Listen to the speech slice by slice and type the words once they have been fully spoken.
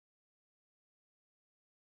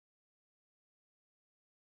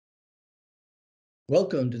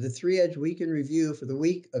Welcome to the Three Edge Week in Review for the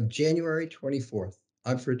week of January 24th.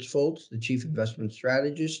 I'm Fritz Folts, the Chief Investment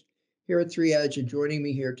Strategist here at Three Edge, and joining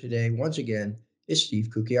me here today, once again, is Steve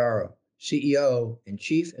Cucchiaro, CEO and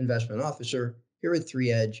Chief Investment Officer here at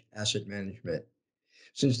Three Edge Asset Management.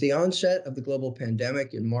 Since the onset of the global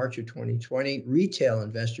pandemic in March of 2020, retail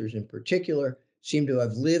investors in particular seem to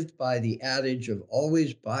have lived by the adage of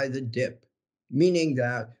always buy the dip, meaning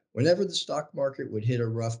that whenever the stock market would hit a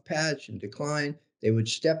rough patch and decline, they would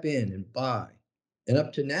step in and buy. And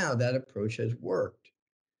up to now, that approach has worked.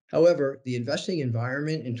 However, the investing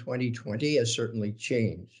environment in 2020 has certainly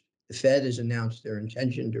changed. The Fed has announced their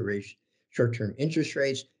intention to raise short term interest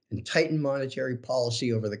rates and tighten monetary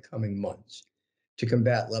policy over the coming months to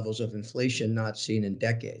combat levels of inflation not seen in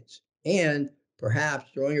decades, and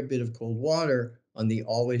perhaps throwing a bit of cold water on the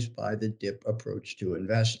always buy the dip approach to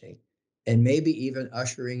investing, and maybe even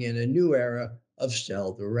ushering in a new era of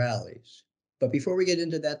sell the rallies. But before we get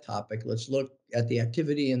into that topic, let's look at the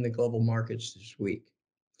activity in the global markets this week.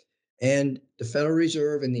 And the Federal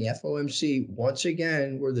Reserve and the FOMC once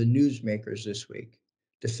again were the newsmakers this week.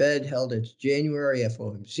 The Fed held its January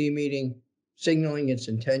FOMC meeting, signaling its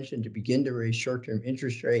intention to begin to raise short-term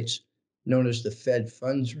interest rates, known as the Fed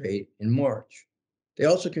funds rate, in March. They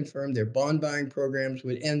also confirmed their bond buying programs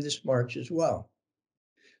would end this March as well.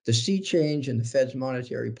 The sea change in the Fed's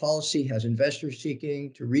monetary policy has investors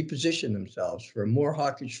seeking to reposition themselves for a more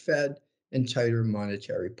hawkish Fed and tighter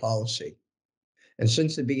monetary policy. And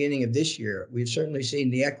since the beginning of this year, we've certainly seen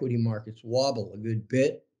the equity markets wobble a good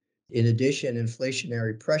bit. In addition,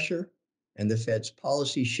 inflationary pressure and the Fed's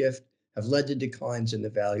policy shift have led to declines in the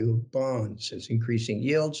value of bonds, since increasing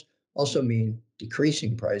yields also mean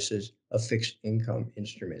decreasing prices of fixed income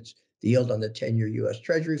instruments. The yield on the 10-year US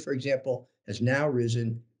Treasury, for example, has now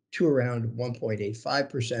risen to around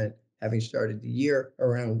 1.85%, having started the year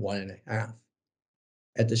around 1.5%.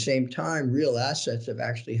 At the same time, real assets have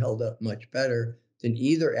actually held up much better than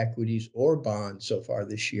either equities or bonds so far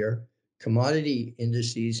this year. Commodity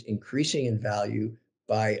indices increasing in value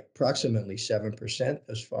by approximately 7%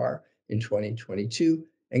 thus far in 2022,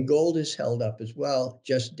 and gold has held up as well,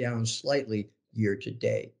 just down slightly year to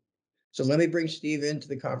date. So let me bring Steve into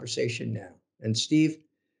the conversation now. And Steve,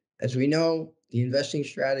 as we know, the investing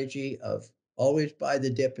strategy of always buy the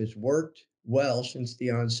dip has worked well since the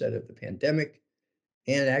onset of the pandemic.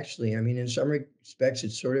 And actually, I mean, in some respects,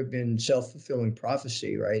 it's sort of been self-fulfilling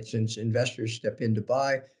prophecy, right? Since investors step in to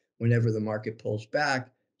buy whenever the market pulls back.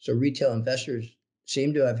 So retail investors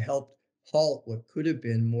seem to have helped halt what could have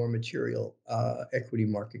been more material equity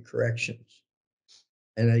market corrections.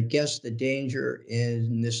 And I guess the danger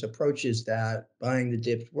in this approach is that buying the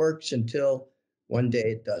dips works until one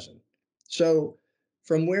day it doesn't. So,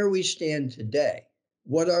 from where we stand today,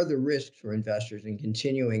 what are the risks for investors in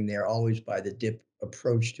continuing their always buy the dip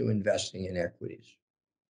approach to investing in equities?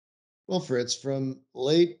 Well, Fritz, from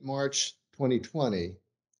late March 2020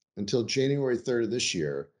 until January 3rd of this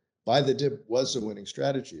year, buy the dip was a winning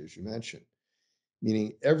strategy, as you mentioned,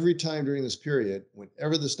 meaning every time during this period,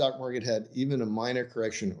 whenever the stock market had even a minor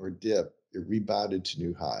correction or dip, it rebounded to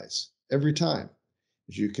new highs. Every time,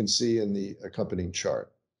 as you can see in the accompanying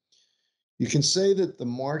chart. You can say that the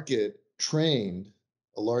market trained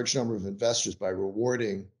a large number of investors by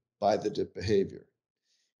rewarding buy the dip behavior.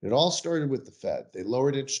 It all started with the Fed. They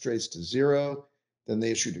lowered interest rates to zero. Then they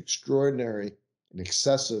issued extraordinary and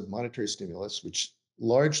excessive monetary stimulus, which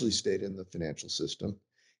largely stayed in the financial system,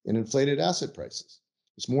 and inflated asset prices.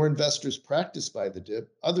 As more investors practiced by the dip,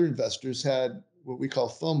 other investors had what we call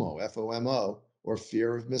FOMO, FOMO, or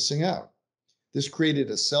fear of missing out. This created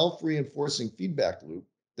a self-reinforcing feedback loop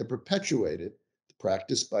that perpetuated the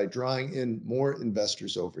practice by drawing in more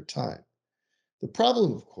investors over time. The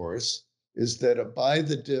problem, of course, is that a buy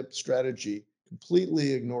the dip strategy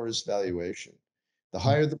completely ignores valuation. The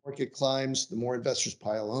higher the market climbs, the more investors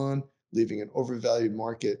pile on, leaving an overvalued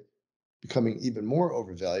market becoming even more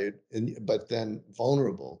overvalued, but then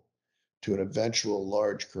vulnerable to an eventual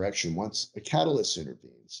large correction once a catalyst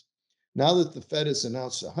intervenes. Now that the Fed has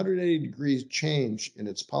announced a 180-degree change in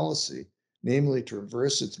its policy, namely to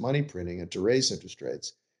reverse its money printing and to raise interest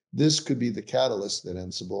rates, this could be the catalyst that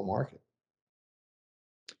ends the bull market.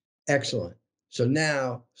 Excellent. So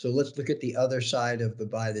let's look at the other side of the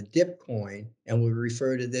buy the dip coin, and we'll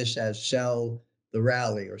refer to this as sell the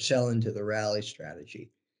rally or sell into the rally strategy,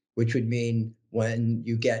 which would mean when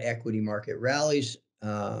you get equity market rallies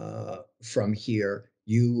from here,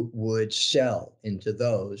 you would sell into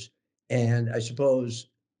those. And I suppose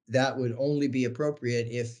that would only be appropriate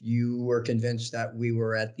if you were convinced that we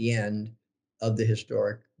were at the end of the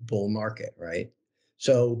historic bull market, right?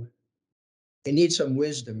 So I need some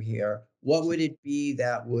wisdom here. what would it be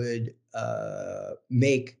that would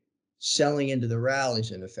make selling into the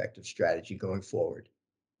rallies an effective strategy going forward?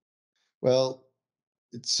 Well,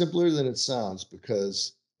 it's simpler than it sounds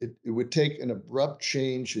because it would take an abrupt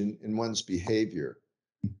change in one's behavior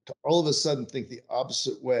to all of a sudden think the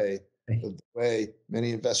opposite way Right. of the way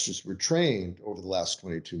many investors were trained over the last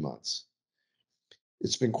 22 months.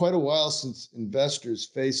 It's been quite a while since investors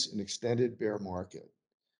face an extended bear market.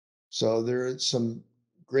 So there are some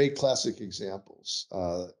great classic examples.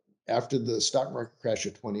 After the stock market crash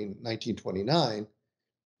of 1929,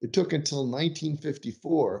 it took until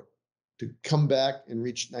 1954 to come back and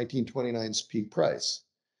reach 1929's peak price.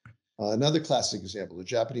 Another classic example, the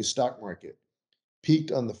Japanese stock market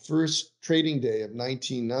peaked on the first trading day of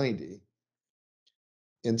 1990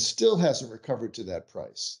 and still hasn't recovered to that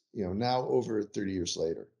price, now over 30 years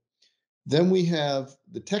later. Then we have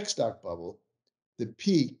the tech stock bubble that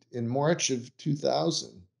peaked in March of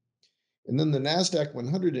 2000. And then the NASDAQ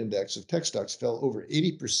 100 index of tech stocks fell over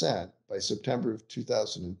 80% by September of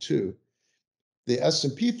 2002. The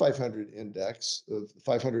S&P 500 index of the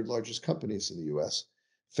 500 largest companies in the US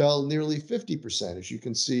fell nearly 50%, as you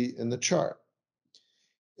can see in the chart.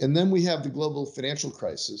 And then we have the global financial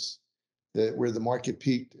crisis where the market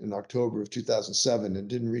peaked in October of 2007 and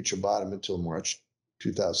didn't reach a bottom until March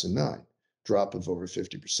 2009, drop of over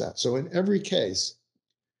 50%. So in every case,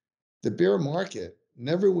 the bear market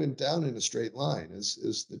never went down in a straight line,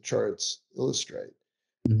 as the charts illustrate.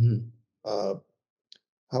 Hmm. Uh,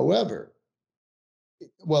 However,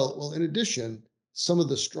 in addition, some of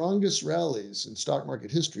the strongest rallies in stock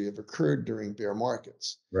market history have occurred during bear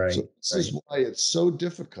markets. So Right, this is right. why it's so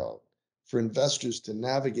difficult for investors to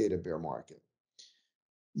navigate a bear market.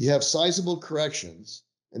 You have sizable corrections,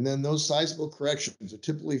 and then those sizable corrections are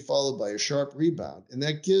typically followed by a sharp rebound. And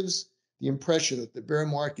that gives the impression that the bear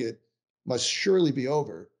market must surely be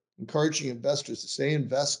over, encouraging investors to stay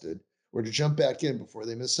invested or to jump back in before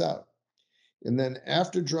they miss out. And then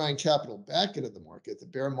after drawing capital back into the market, the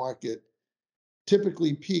bear market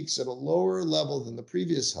typically peaks at a lower level than the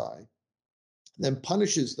previous high, then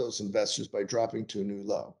punishes those investors by dropping to a new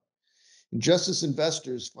low. And just as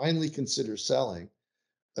investors finally consider selling,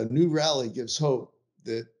 a new rally gives hope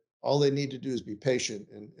that all they need to do is be patient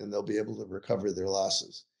and they'll be able to recover their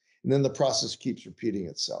losses. And then the process keeps repeating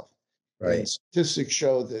itself. And Right. statistics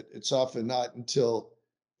show that it's often not until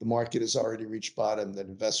the market has already reached bottom that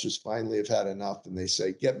investors finally have had enough and they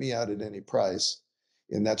say, get me out at any price.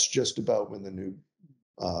 And that's just about when the new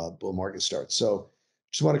bull market starts. So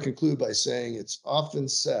just want to conclude by saying it's often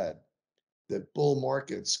said that bull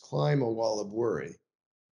markets climb a wall of worry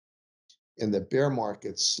and that bear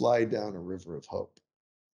markets slide down a river of hope.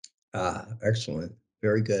 Ah, excellent.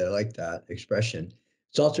 Very good. I like that expression.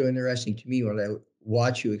 It's also interesting to me when I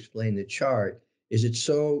watch you explain the chart, is it's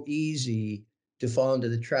so easy to fall into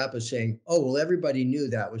the trap of saying, oh, well, everybody knew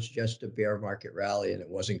that was just a bear market rally and it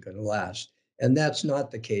wasn't going to last. And that's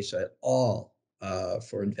not the case at all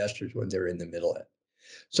for investors when they're in the middle of it.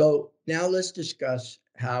 So now let's discuss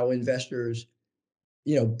how investors,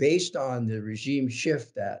 based on the regime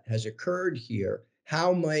shift that has occurred here,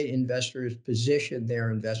 how might investors position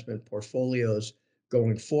their investment portfolios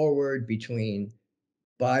going forward between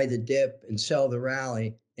buy the dip and sell the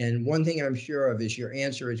rally? And one thing I'm sure of is your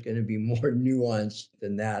answer is going to be more nuanced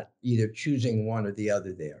than that, either choosing one or the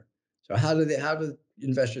other there. So how do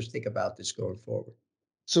investors think about this going forward?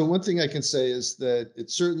 So, one thing I can say is that it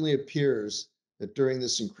certainly appears that during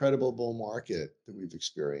this incredible bull market that we've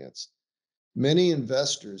experienced, many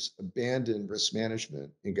investors abandoned risk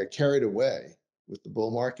management and got carried away with the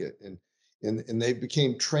bull market. And they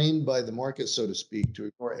became trained by the market, so to speak, to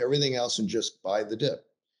ignore everything else and just buy the dip.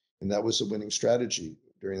 And that was a winning strategy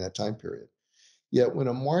during that time period. Yet when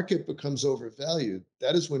a market becomes overvalued,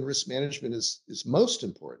 that is when risk management is most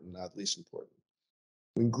important, not least important.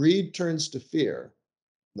 When greed turns to fear,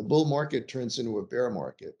 the bull market turns into a bear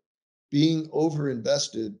market, being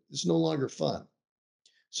overinvested is no longer fun.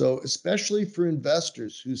 So, especially for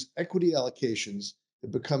investors whose equity allocations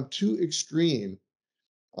have become too extreme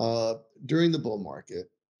during the bull market,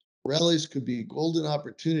 rallies could be golden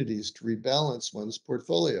opportunities to rebalance one's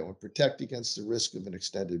portfolio and protect against the risk of an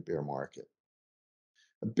extended bear market.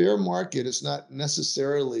 A bear market is not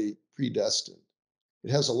necessarily predestined.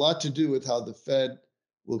 It has a lot to do with how the Fed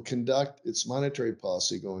will conduct its monetary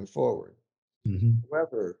policy going forward. Mhm.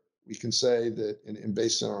 However, we can say that, and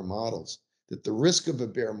based on our models, that the risk of a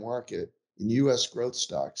bear market in US growth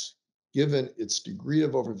stocks, given its degree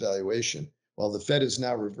of overvaluation, while the Fed is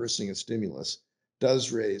now reversing its stimulus,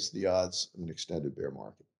 does raise the odds of an extended bear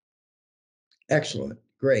market. Excellent.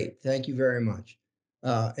 Great. Thank you very much.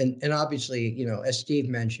 And obviously, as Steve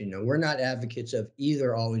mentioned, we're not advocates of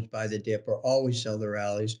either always buy the dip or always sell the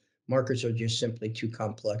rallies. Markets are just simply too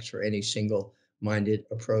complex for any single-minded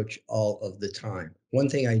approach all of the time. One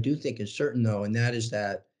thing I do think is certain, though, and that is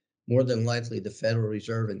that more than likely the Federal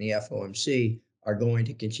Reserve and the FOMC are going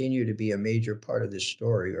to continue to be a major part of this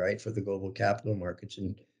story, right, for the global capital markets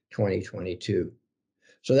in 2022.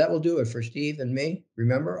 So that will do it for Steve and me.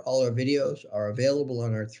 Remember, all our videos are available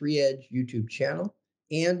on our 3Edge YouTube channel,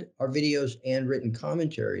 and our videos and written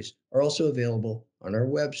commentaries are also available on our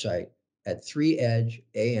website at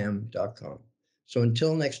 3edgeam.com. So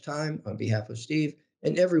until next time, on behalf of Steve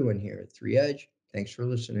and everyone here at 3Edge, thanks for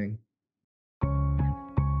listening.